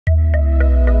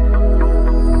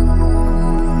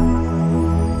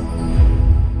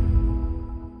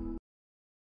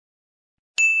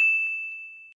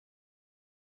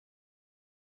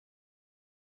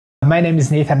My name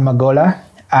is Nathan Magoola.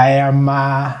 I am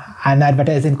an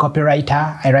advertising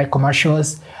copywriter. I write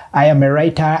commercials. I am a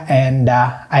writer and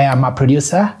I am a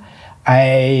producer. I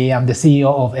am the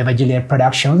CEO of Magoola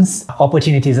Productions.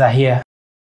 Opportunities are here.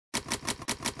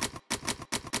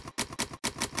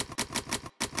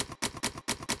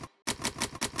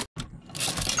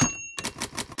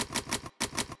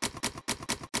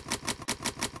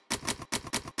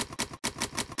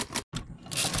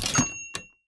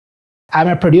 I'm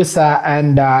a producer,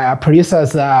 and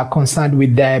producers are concerned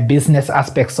with the business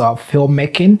aspects of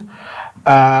filmmaking.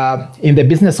 In the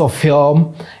business of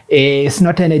film, it's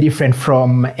not any different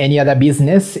from any other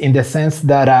business in the sense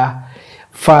that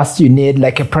first you need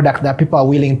like a product that people are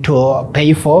willing to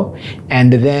pay for,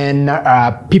 and then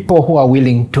people who are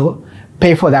willing to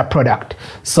pay for that product.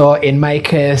 So in my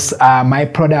case, my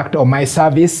product or my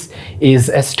service is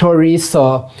a story.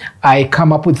 So I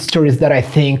come up with stories that I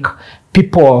think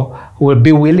people will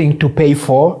be willing to pay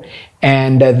for,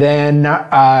 and then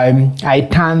I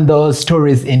turn those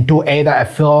stories into either a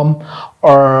film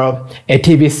or a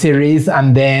TV series,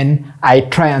 and then I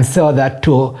try and sell that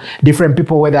to different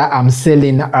people, whether I'm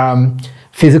selling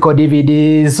physical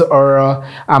DVDs, or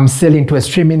I'm selling to a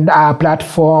streaming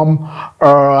platform,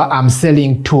 or I'm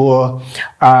selling to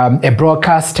a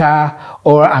broadcaster,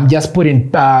 or I'm just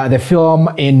putting the film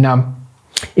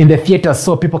in the theater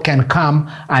so people can come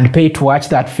and pay to watch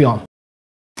that film.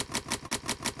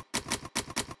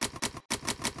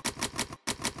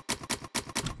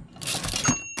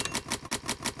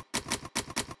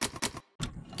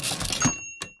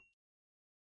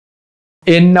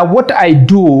 In what I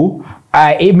do,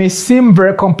 it may seem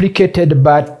very complicated,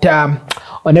 but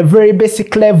on a very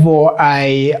basic level,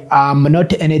 I am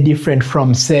not any different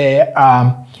from, say,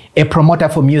 a promoter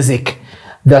for music.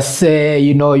 That say,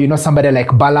 you know somebody like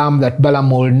Balam, that Balam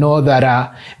will know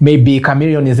that maybe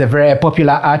Chameleon is a very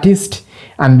popular artist,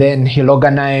 and then he'll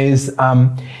organize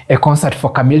a concert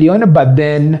for Chameleon, but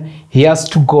then he has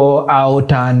to go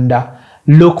out and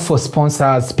look for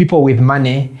sponsors, people with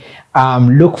money,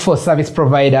 look for service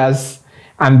providers,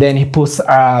 and then he puts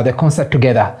the concert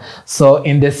together. So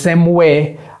in the same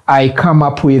way, I come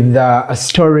up with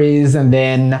stories, and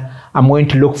then I'm going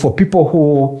to look for people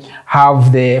who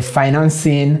have the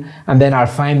financing, and then I'll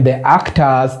find the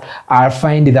actors, I'll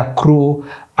find the crew,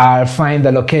 I'll find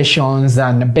the locations,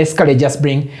 and basically just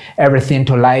bring everything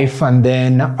to life, and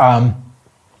then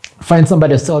find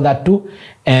somebody to sell that to.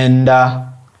 And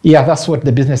yeah, that's what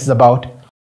the business is about.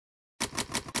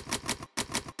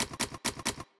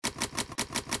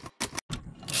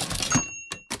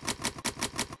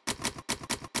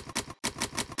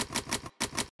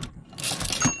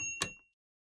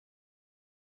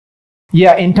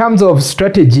 Yeah, in terms of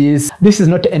strategies, this is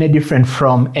not any different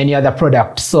from any other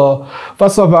product. So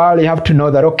first of all, you have to know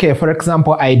that, okay, for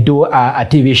example, I do a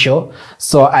TV show.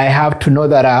 So I have to know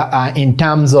that in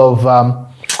terms of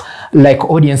like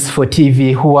audience for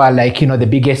TV, who are like, the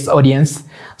biggest audience.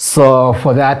 So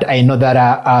for that, I know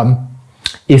that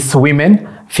it's women,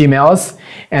 females.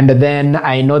 And then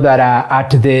I know that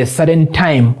at the certain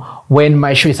time when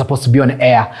my show is supposed to be on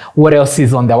air, what else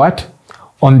is on the what?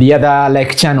 On the other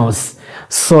like channels.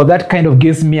 So that kind of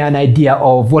gives me an idea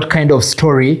of what kind of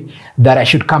story that I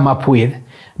should come up with,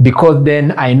 because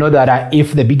then I know that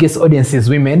if the biggest audience is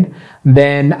women,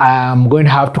 then I'm going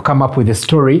to have to come up with a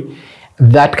story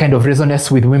that kind of resonates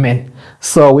with women.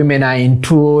 So women are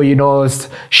into,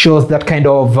 shows that kind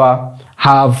of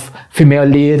have female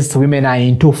leads. Women are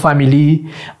into family.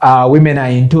 Women are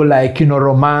into like,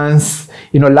 romance,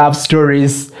 love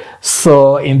stories.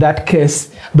 So in that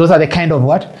case, those are the kind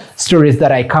of stories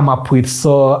that I come up with.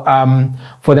 So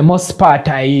for the most part,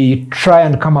 I try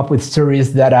and come up with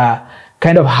stories that are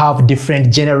kind of have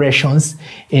different generations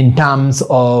in terms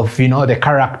of, the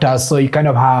characters. So you kind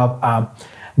of have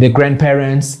the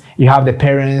grandparents, you have the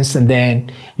parents, and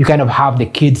then you kind of have the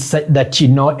kids that,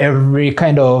 every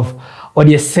kind of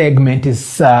audience segment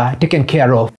is taken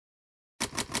care of.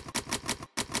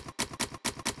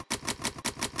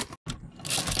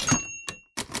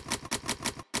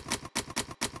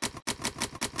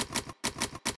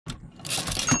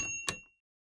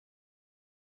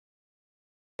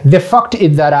 The fact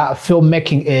is that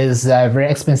filmmaking is a very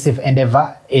expensive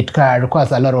endeavor. It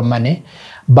requires a lot of money.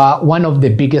 But one of the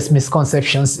biggest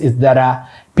misconceptions is that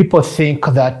people think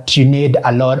that you need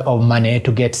a lot of money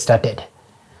to get started.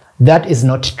 That is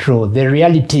not true. The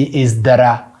reality is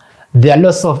that there are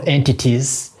lots of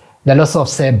entities, there are lots of,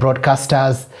 say,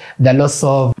 broadcasters, there are lots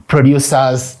of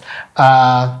producers,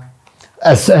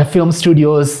 film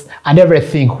studios, and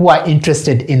everything who are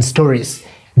interested in stories.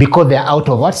 because they're out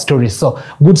of what stories. So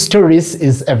good stories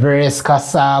is a very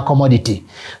scarce commodity.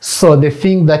 So the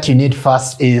thing that you need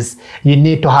first is you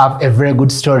need to have a very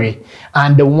good story.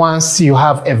 And once you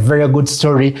have a very good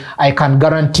story, I can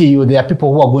guarantee you there are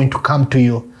people who are going to come to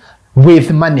you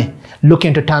with money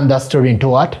looking to turn that story into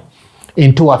what?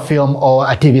 Into a film or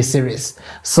a TV series.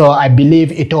 So I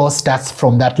believe it all starts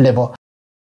from that level.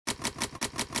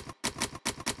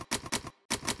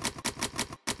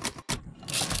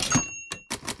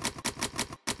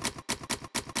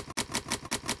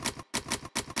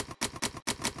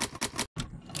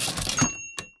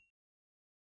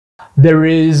 There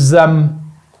is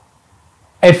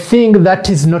a thing that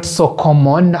is not so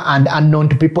common and unknown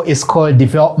to people is called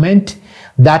development.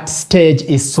 That stage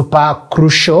is super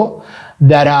crucial.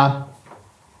 That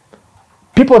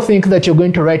people think that you're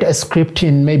going to write a script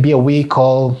in maybe a week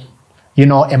or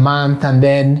a month, and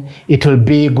then it will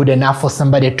be good enough for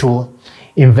somebody to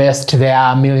invest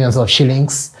their millions of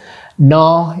shillings.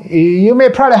 No, you may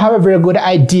probably have a very good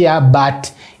idea,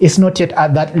 but it's not yet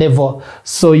at that level.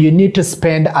 So you need to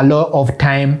spend a lot of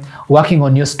time working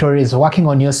on your stories, working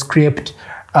on your script.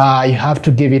 You have to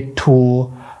give it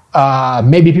to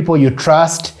maybe people you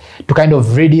trust to kind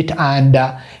of read it and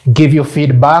give you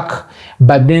feedback.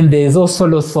 But then there's also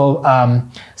lots of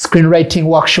screenwriting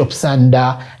workshops and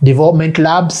development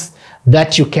labs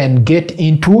that you can get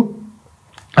into.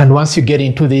 And once you get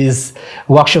into these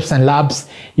workshops and labs,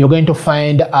 you're going to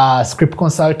find script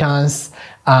consultants,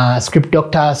 script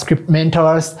doctors, script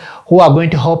mentors who are going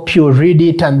to help you read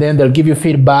it, and then they'll give you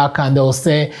feedback and they'll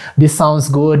say, this sounds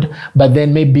good, but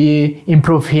then maybe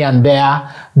improve here and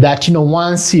there. That,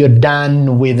 once you're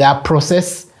done with that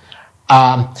process,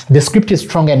 the script is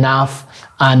strong enough,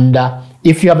 and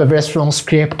if you have a very strong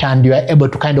script and you are able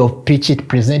to kind of pitch it,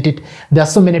 present it, there are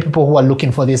so many people who are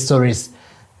looking for these stories.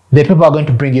 The people are going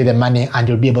to bring you the money, and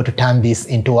you'll be able to turn this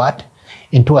into what?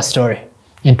 Into a story,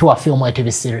 into a film or a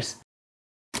TV series.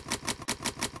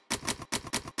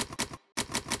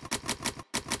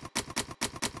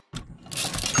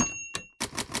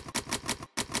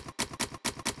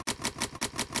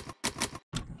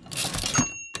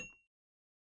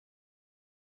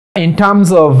 In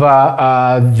terms of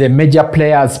the major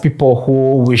players, people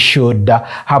who we should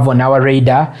have on our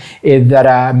radar, is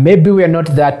that maybe we are not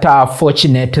that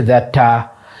fortunate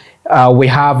that we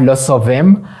have lots of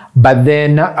them. But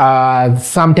then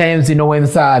sometimes, when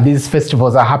these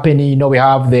festivals are happening, we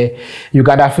have the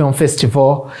Uganda Film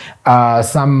Festival.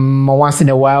 Once in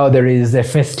a while, there is a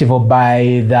festival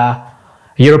by the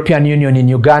European Union in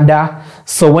Uganda.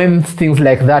 So when things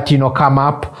like that, come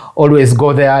up, always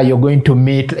go there. You're going to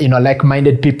meet,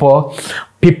 like-minded people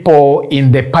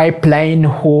in the pipeline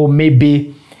who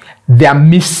maybe they're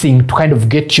missing to kind of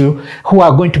get you, who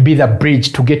are going to be the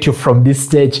bridge to get you from this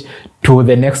stage to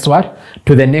the next what?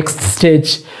 To the next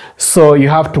stage. So you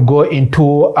have to go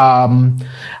into,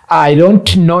 I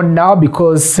don't know now,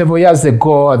 because several years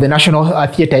ago, the National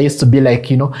Theatre used to be like,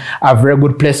 a very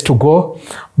good place to go.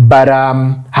 But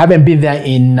haven't been there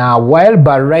in a while.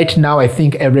 But right now, I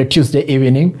think every Tuesday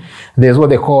evening, there's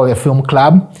what they call the film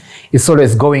club. It's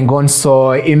always going on.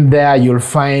 So in there, you'll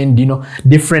find,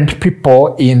 different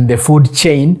people in the food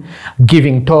chain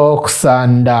giving talks,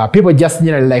 and people just,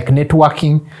 like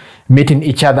networking, meeting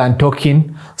each other and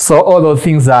talking. So all those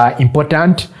things are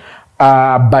important.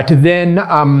 But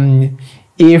then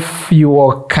if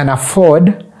you can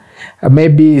afford,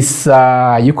 maybe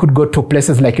you could go to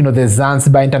places like, the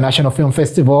Zanzibar International Film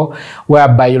Festival,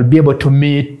 whereby you'll be able to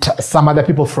meet some other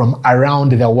people from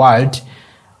around the world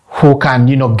who can,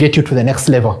 get you to the next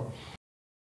level.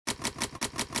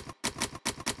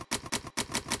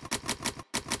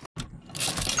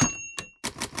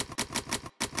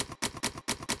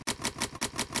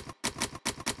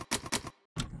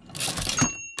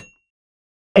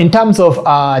 In terms of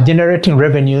generating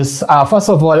revenues, first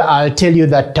of all, I'll tell you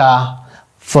that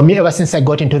for me, ever since I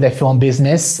got into the film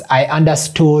business, I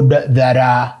understood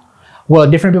that, well,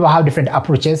 different people have different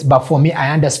approaches, but for me,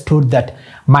 I understood that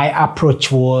my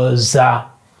approach was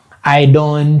I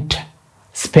don't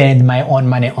spend my own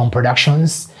money on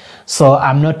productions. So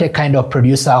I'm not a kind of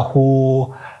producer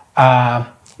who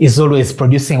is always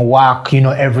producing work,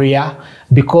 every year.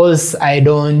 Because I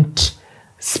don't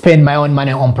spend my own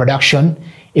money on production,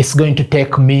 it's going to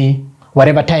take me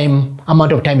whatever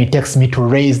amount of time it takes me to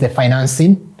raise the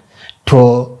financing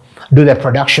to do the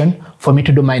production for me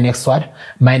to do my next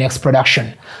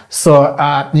production. So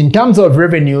in terms of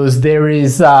revenues, there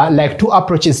is like two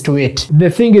approaches to it. The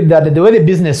thing is that the way the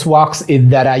business works is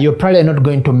that you're probably not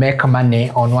going to make money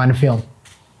on one film.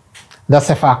 That's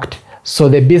a fact. So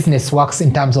the business works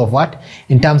in terms of what?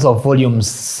 In terms of volumes.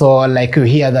 So like you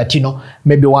hear that,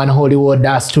 maybe one Hollywood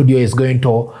studio is going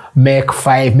to make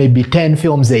 5, maybe 10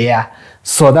 films a year.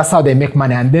 So that's how they make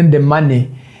money. And then the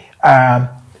money,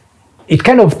 it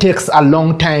kind of takes a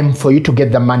long time for you to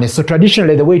get the money. So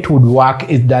traditionally, the way it would work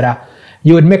is that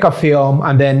you would make a film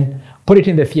and then put it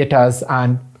in the theaters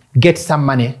and get some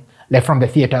money like from the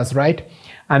theaters, right?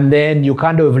 And then you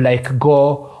kind of like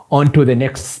go on to the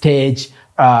next stage,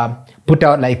 put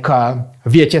out like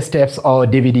VHS tapes or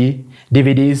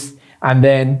DVDs, and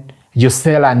then you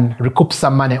sell and recoup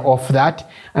some money off that.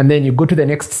 And then you go to the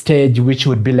next stage, which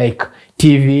would be like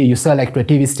TV. You sell like to a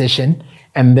TV station,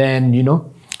 and then,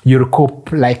 you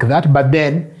recoup like that. But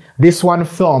then this one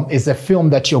film is a film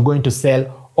that you're going to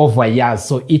sell over years.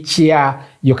 So each year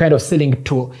you're kind of selling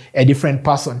to a different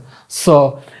person.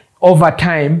 So over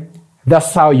time,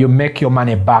 that's how you make your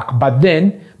money back. But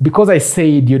then, because I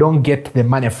said you don't get the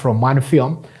money from one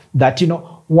film, that,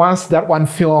 once that one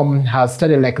film has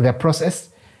started like the process,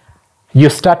 you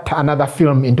start another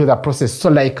film into the process. So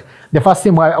like the first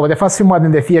film was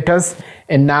in the theaters,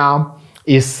 and now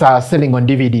is selling on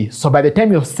DVD. So by the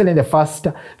time you're selling the first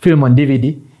film on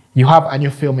DVD, you have a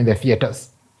new film in the theaters.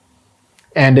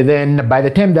 And then by the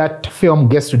time that film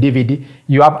gets to DVD,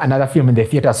 you have another film in the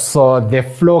theater. So the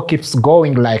flow keeps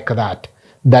going like that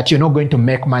you're not going to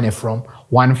make money from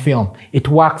one film. It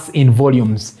works in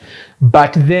volumes.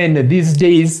 But then these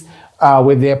days,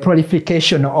 with the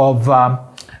proliferation of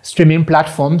streaming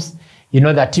platforms,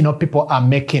 people are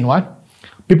making what?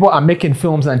 People are making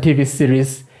films and TV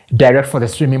series direct for the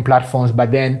streaming platforms,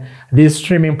 but then these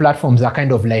streaming platforms are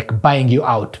kind of like buying you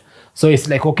out. So it's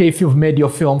like, okay, if you've made your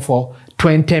film for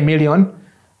 20 million,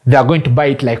 they're going to buy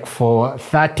it like for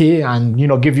 30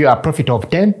 and, give you a profit of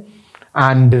 10.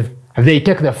 And they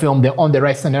take the film, they own the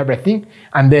rights and everything,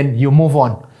 and then you move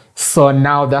on. So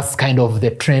now that's kind of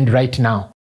the trend right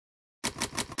now.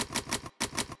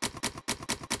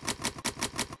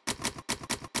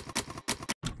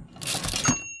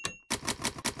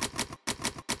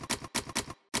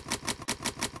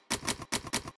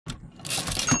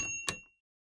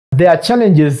 There are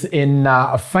challenges in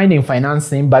finding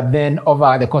financing, but then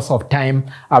over the course of time,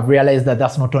 I've realized that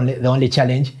that's not only the only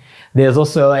challenge. There's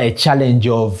also a challenge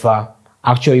of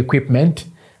actual equipment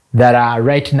that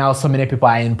right now so many people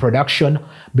are in production.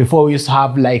 Before we used to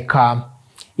have like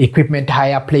equipment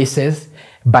hire places,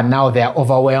 but now they're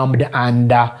overwhelmed,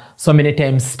 and so many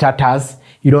times starters,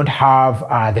 you don't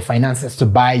have the finances to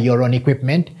buy your own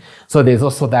equipment. So there's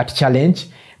also that challenge.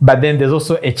 But then there's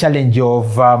also a challenge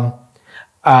of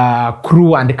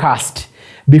crew and cast.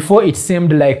 Before it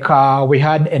seemed like we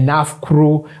had enough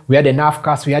crew, we had enough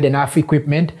cast, we had enough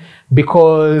equipment,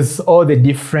 because all the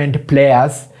different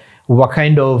players were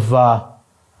kind of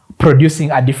producing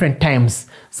at different times.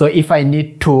 So if I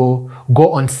need to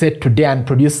go on set today and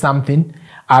produce something,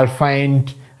 I'll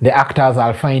find the actors,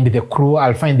 I'll find the crew,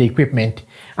 I'll find the equipment.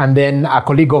 And then a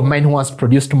colleague of mine who wants to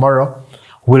produce tomorrow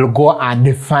will go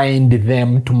and find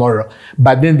them tomorrow.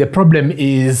 But then the problem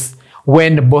is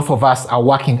when both of us are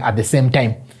working at the same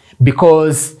time.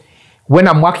 Because when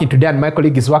I'm working today and my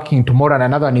colleague is working tomorrow and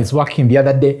another one is working the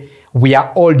other day, we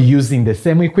are all using the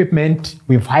same equipment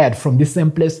we've hired from the same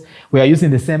place. We are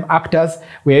using the same actors.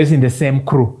 We are using the same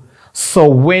crew. So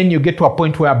when you get to a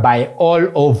point whereby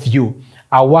all of you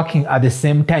are working at the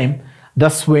same time,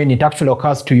 that's when it actually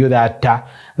occurs to you that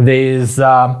there is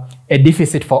a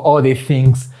deficit for all these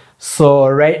things. So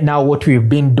right now what we've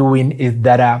been doing is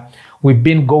that we've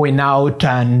been going out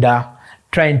and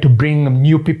trying to bring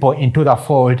new people into the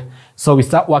fold. So we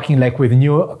start working like with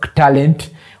new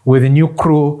talent, with a new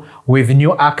crew, with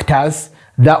new actors.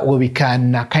 That way we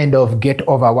can kind of get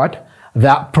over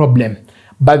that problem.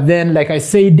 But then, like I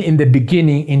said in the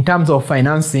beginning, in terms of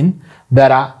financing,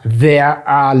 there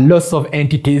are lots of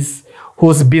entities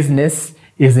whose business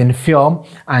is in film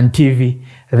and TV.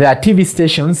 There are TV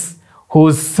stations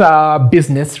whose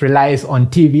business relies on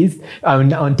TVs,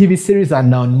 on TV series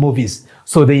and on movies.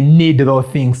 So they need those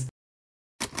things.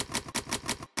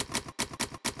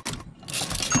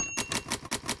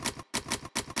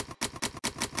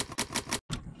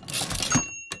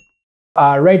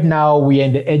 Right now, we're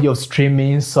in the age of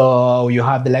streaming. So you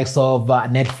have the likes of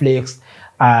Netflix,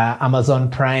 Amazon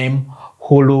Prime,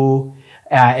 Hulu,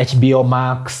 HBO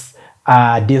Max,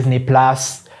 Disney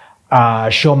Plus,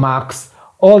 Showmax.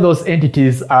 All those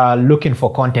entities are looking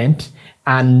for content,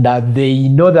 and they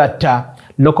know that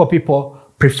local people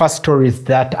prefer stories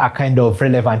that are kind of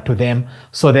relevant to them.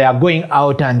 So they are going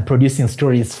out and producing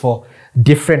stories for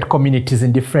different communities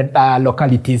in different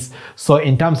localities. So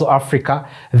in terms of Africa,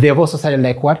 they've also started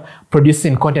like what?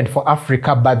 Producing content for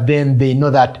Africa, but then they know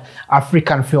that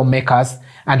African filmmakers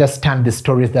understand the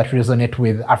stories that resonate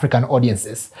with African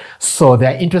audiences. So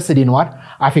they're interested in what?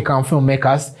 African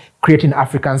filmmakers creating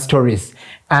African stories.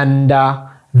 And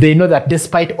they know that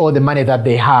despite all the money that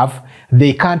they have,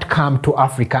 they can't come to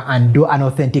Africa and do an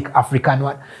authentic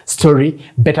African story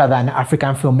better than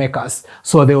African filmmakers.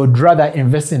 So they would rather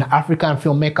invest in African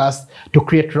filmmakers to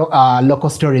create local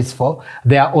stories for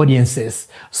their audiences.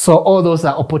 So all those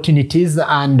are opportunities,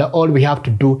 and all we have to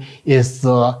do is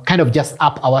kind of just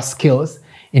up our skills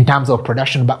in terms of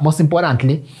production, but most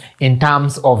importantly, in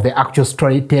terms of the actual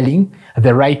storytelling,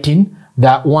 the writing,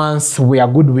 that once we are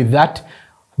good with that,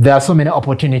 there are so many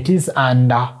opportunities,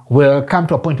 and we'll come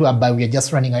to a point whereby we are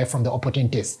just running away from the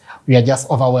opportunities. We are just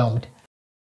overwhelmed.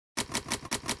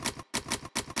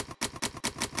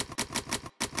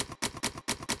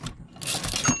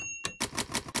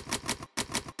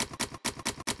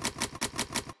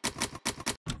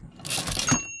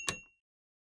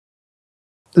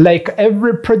 Like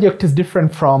every project is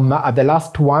different from the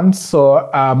last one, so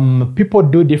people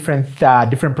do different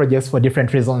projects for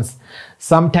different reasons.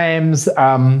 Sometimes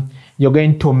you're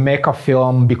going to make a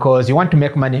film because you want to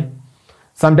make money.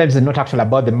 Sometimes it's not actually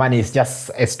about the money, it's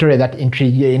just a story that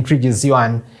intrigues you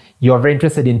and you're very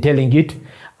interested in telling it.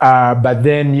 But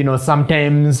then, you know,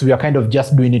 sometimes we are kind of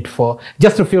just doing it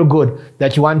just to feel good,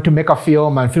 that you want to make a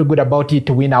film and feel good about it,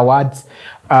 to win awards.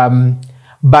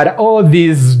 But all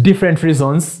these different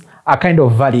reasons are kind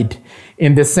of valid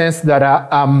in the sense that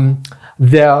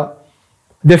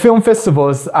the film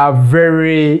festivals are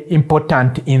very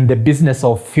important in the business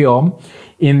of film,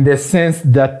 in the sense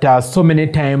that so many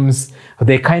times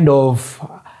they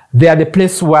are the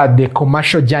place where the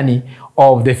commercial journey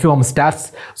of the film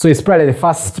starts. So it's probably the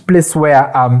first place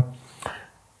where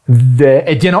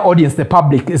a general audience, the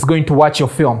public, is going to watch your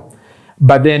film.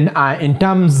 But then in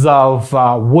terms of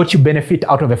what you benefit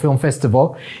out of a film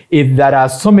festival, is that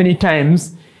so many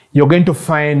times you're going to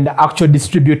find actual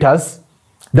distributors.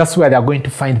 That's where they're going to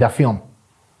find the film.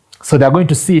 So they're going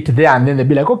to see it there, and then they'll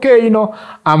be like, okay, you know,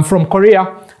 I'm from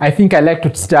Korea. I think I like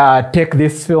to take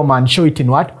this film and show it in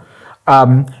what?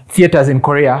 Theaters in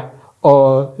Korea,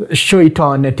 or show it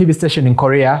on a TV station in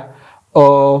Korea.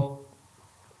 Or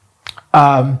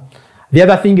the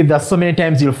other thing is that so many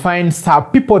times you'll find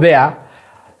some people there.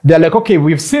 They're like, okay,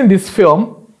 we've seen this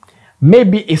film.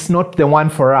 Maybe it's not the one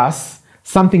for us.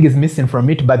 Something is missing from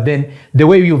it. But then the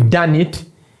way you've done it,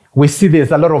 we see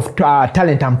there's a lot of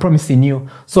talent and promise in you.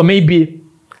 So maybe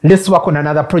let's work on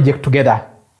another project together.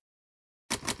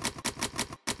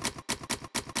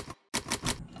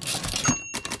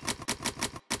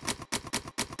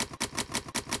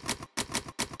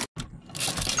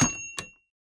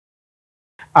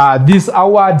 These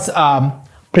awards are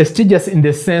prestigious in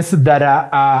the sense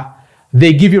that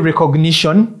they give you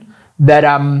recognition that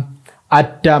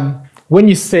when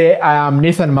you say I am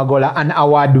Nathan Magoola, an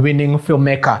award-winning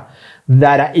filmmaker,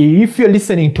 that if you're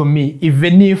listening to me,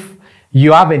 even if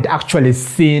you haven't actually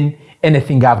seen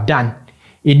anything I've done,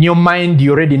 in your mind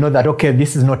you already know that, okay,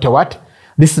 this is not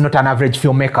this is not an average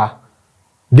filmmaker.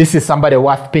 This is somebody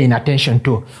worth paying attention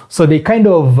to. So they kind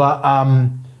of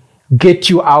get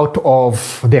you out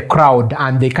of the crowd,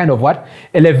 and they kind of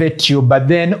elevate you. But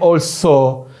then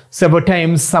also several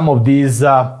times some of these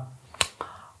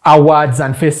awards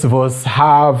and festivals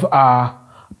have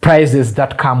prizes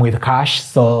that come with cash.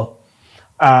 So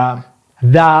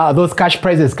those cash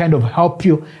prizes kind of help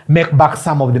you make back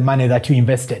some of the money that you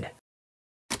invested.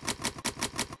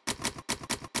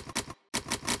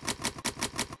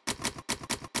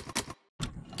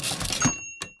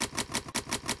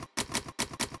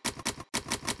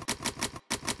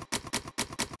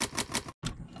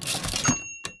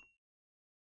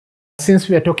 Since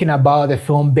we are talking about the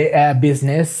film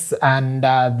business, and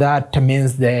that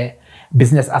means the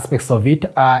business aspects of it,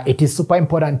 it is super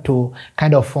important to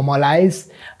kind of formalize,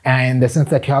 in the sense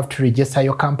that you have to register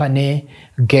your company,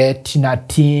 get a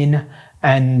TIN,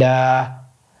 and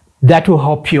that will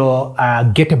help you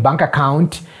get a bank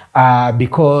account,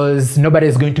 because nobody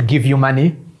is going to give you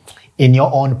money in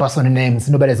your own personal names.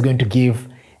 Nobody is going to give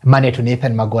money to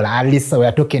Nathan Magoola. At least we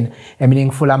are talking a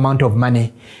meaningful amount of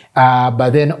money.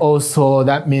 But then also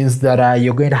that means that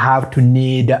you're going to have to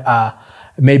need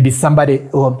maybe somebody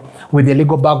with a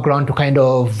legal background to kind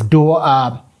of do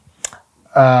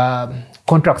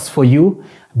contracts for you.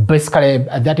 Basically,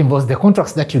 that involves the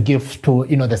contracts that you give to,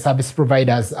 you know, the service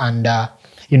providers and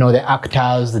you know, the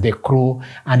actors, the crew,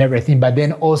 and everything. But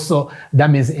then also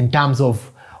that means in terms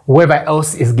of whoever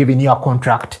else is giving you a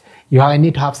contract, you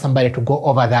need to have somebody to go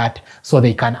over that so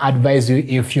they can advise you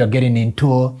if you're getting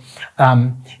into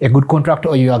a good contract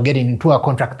or you are getting into a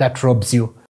contract that robs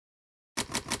you.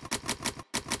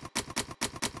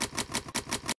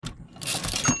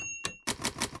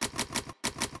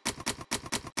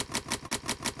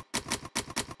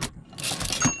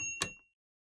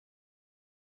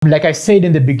 Like I said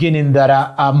in the beginning that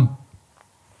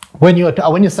when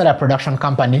you start a production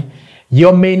company,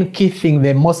 your main key thing,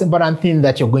 the most important thing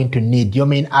that you're going to need, your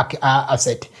main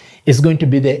asset, is going to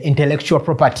be the intellectual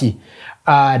property.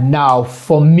 Now,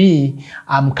 for me,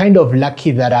 I'm kind of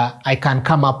lucky that I can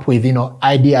come up with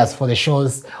ideas for the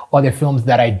shows or the films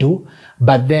that I do.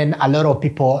 But then a lot of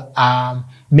people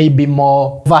may be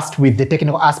more versed with the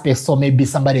technical aspects. So maybe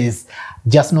somebody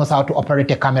just knows how to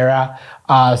operate a camera,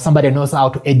 somebody knows how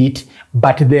to edit,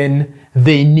 but then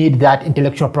they need that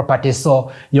intellectual property.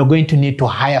 So you're going to need to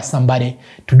hire somebody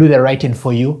to do the writing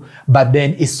for you. But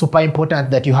then it's super important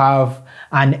that you have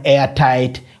an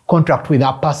airtight contract with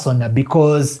that person,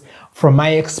 because from my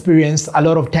experience, a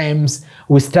lot of times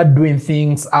we start doing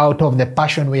things out of the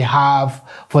passion we have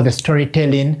for the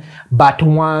storytelling. But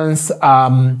once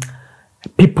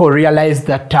people realize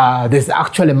that there's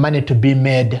actually money to be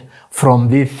made from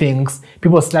these things,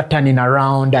 people start turning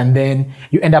around, and then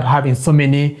you end up having so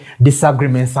many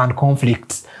disagreements and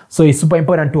conflicts. So it's super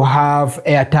important to have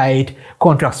airtight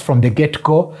contracts from the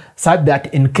get-go, so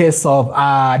that in case of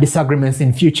disagreements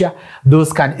in future,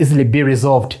 those can easily be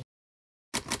resolved.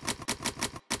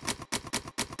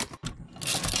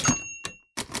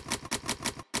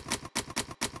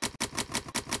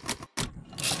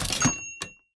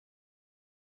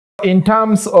 In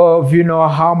terms of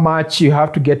how much you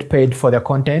have to get paid for the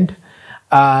content,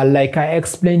 like I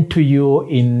explained to you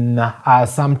in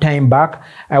some time back,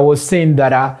 I was saying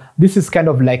that this is kind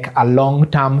of like a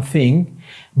long-term thing,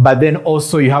 but then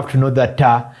also you have to know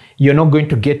that you're not going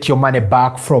to get your money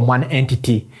back from one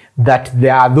entity. That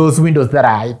there are those windows that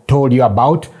I told you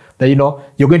about, that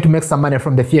you're going to make some money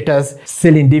from the theaters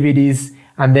selling DVDs,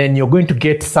 and then you're going to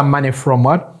get some money from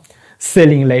what?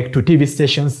 Selling like to TV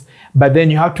stations. But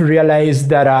then you have to realize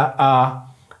that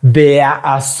there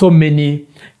are so many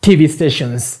TV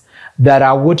stations that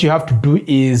what you have to do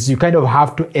is you kind of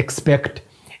have to expect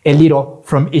a little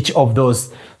from each of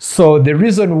those. So the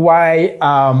reason why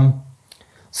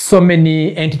so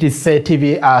many entities, say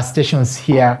TV stations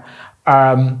here,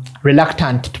 are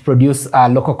reluctant to produce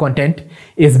local content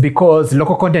is because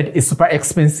local content is super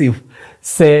expensive.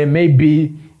 Say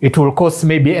maybe it will cost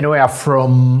maybe anywhere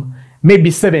from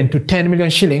maybe 7 to 10 million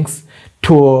shillings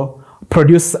to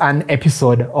produce an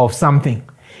episode of something.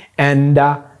 And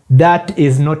that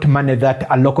is not money that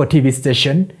a local TV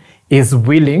station is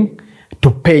willing to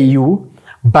pay you.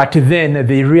 But then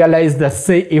they realize that,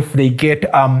 say, if they get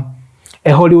a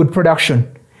Hollywood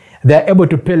production, they're able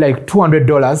to pay like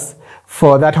 $200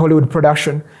 for that Hollywood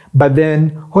production. But then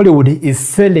Hollywood is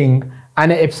selling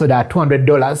an episode at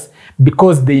 $200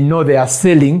 because they know they are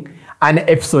selling an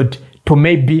episode to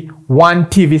maybe one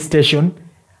TV station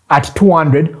at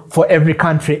 $200 for every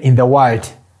country in the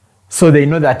world. So they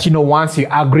know that, once you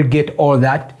aggregate all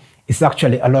that, it's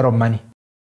actually a lot of money.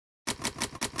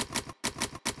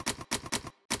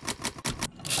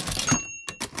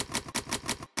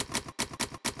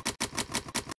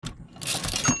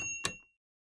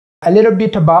 A little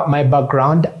bit about my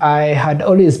background. I had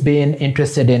always been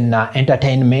interested in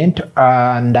entertainment,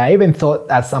 and I even thought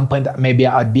at some point that maybe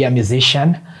I'd be a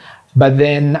musician. But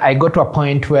then I got to a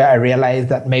point where I realized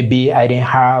that maybe I didn't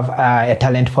have a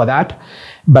talent for that.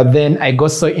 But then I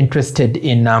got so interested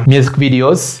in music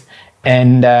videos,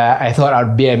 and I thought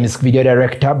I'd be a music video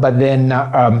director. But then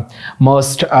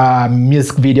most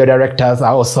music video directors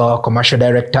are also commercial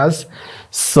directors.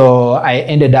 So I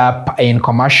ended up in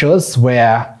commercials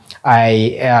where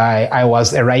I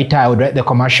was a writer. I would write the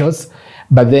commercials.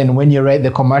 But then when you write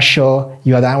the commercial,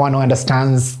 you are the one who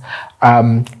understands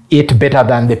it better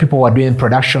than the people who are doing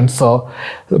production. So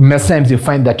most times you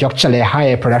find that you actually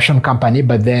hire a production company,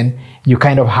 but then you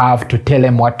kind of have to tell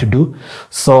them what to do.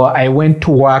 So I went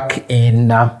to work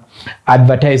in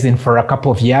advertising for a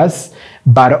couple of years,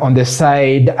 but on the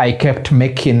side, I kept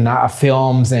making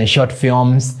films and short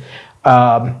films.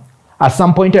 At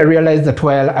some point, I realized that,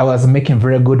 well, I was making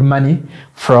very good money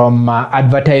from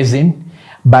advertising,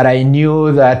 but I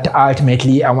knew that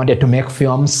ultimately I wanted to make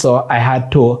films, so I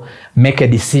had to make a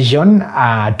decision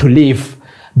to leave,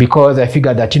 because I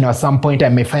figured that, at some point I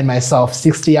may find myself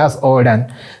 60 years old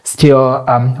and still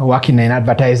working in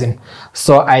advertising.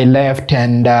 So I left,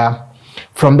 and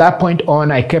From that point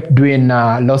on, I kept doing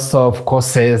lots of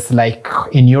courses like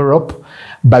in Europe,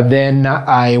 but then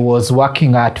I was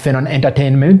working at Phenon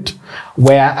Entertainment,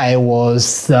 where I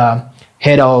was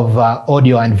head of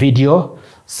audio and video.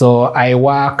 So I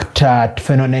worked at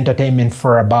Phenon Entertainment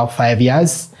for about 5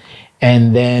 years,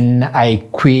 and then I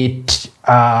quit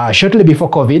shortly before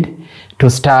COVID to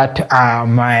start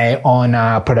my own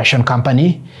production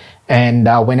company. And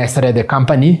when I started the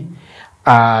company,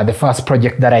 the first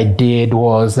project that I did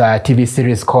was a TV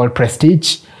series called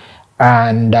Prestige.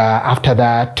 And after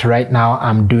that, right now,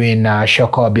 I'm doing a show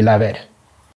called Beloved.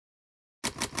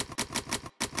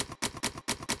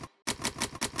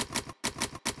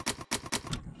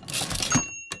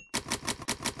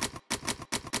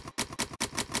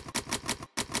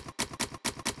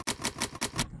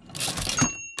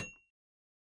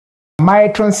 My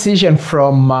transition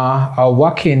from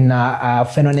working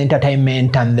Phenon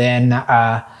Entertainment and then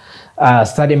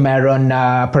starting my own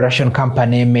production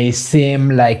company may seem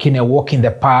like, you know, walk in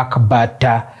the park, but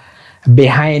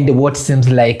behind what seems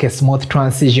like a smooth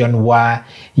transition were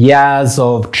years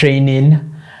of training,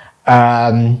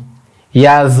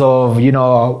 years of, you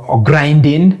know,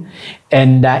 grinding.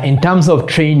 And in terms of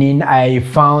training, I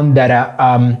found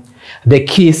that the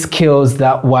key skills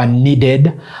that were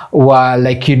needed were,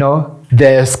 like, you know,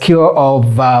 the skill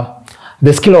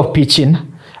of pitching,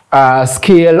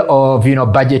 skill of, you know,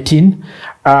 budgeting,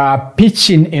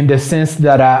 pitching in the sense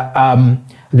that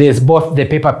there's both the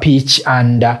paper pitch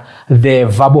and the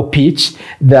verbal pitch,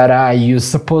 that you're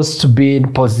supposed to be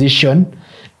in position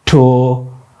to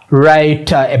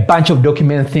write a bunch of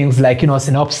document things like, you know,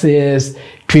 synopsis,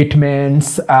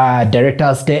 treatments,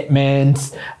 director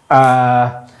statements,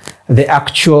 the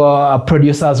actual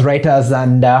producers, writers,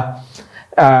 and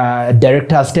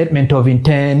director statement of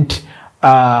intent,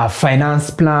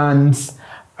 finance plans,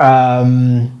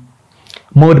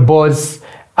 mood boards,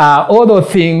 all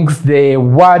those things. The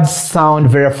words sound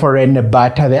very foreign,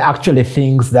 but they're actually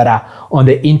things that are on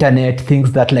the internet,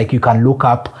 things that like you can look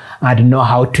up and know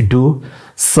how to do.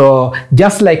 So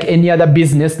just like any other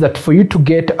business, that for you to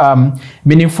get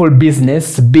meaningful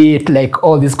business, be it like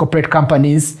all these corporate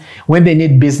companies, when they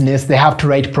need business, they have to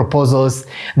write proposals,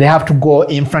 they have to go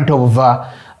in front of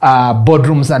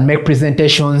boardrooms and make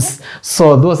presentations.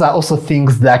 So those are also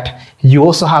things that you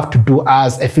also have to do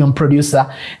as a film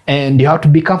producer, and you have to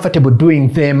be comfortable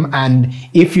doing them. And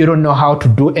if you don't know how to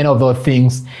do any of those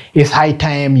things, it's high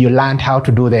time you learned how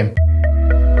to do them.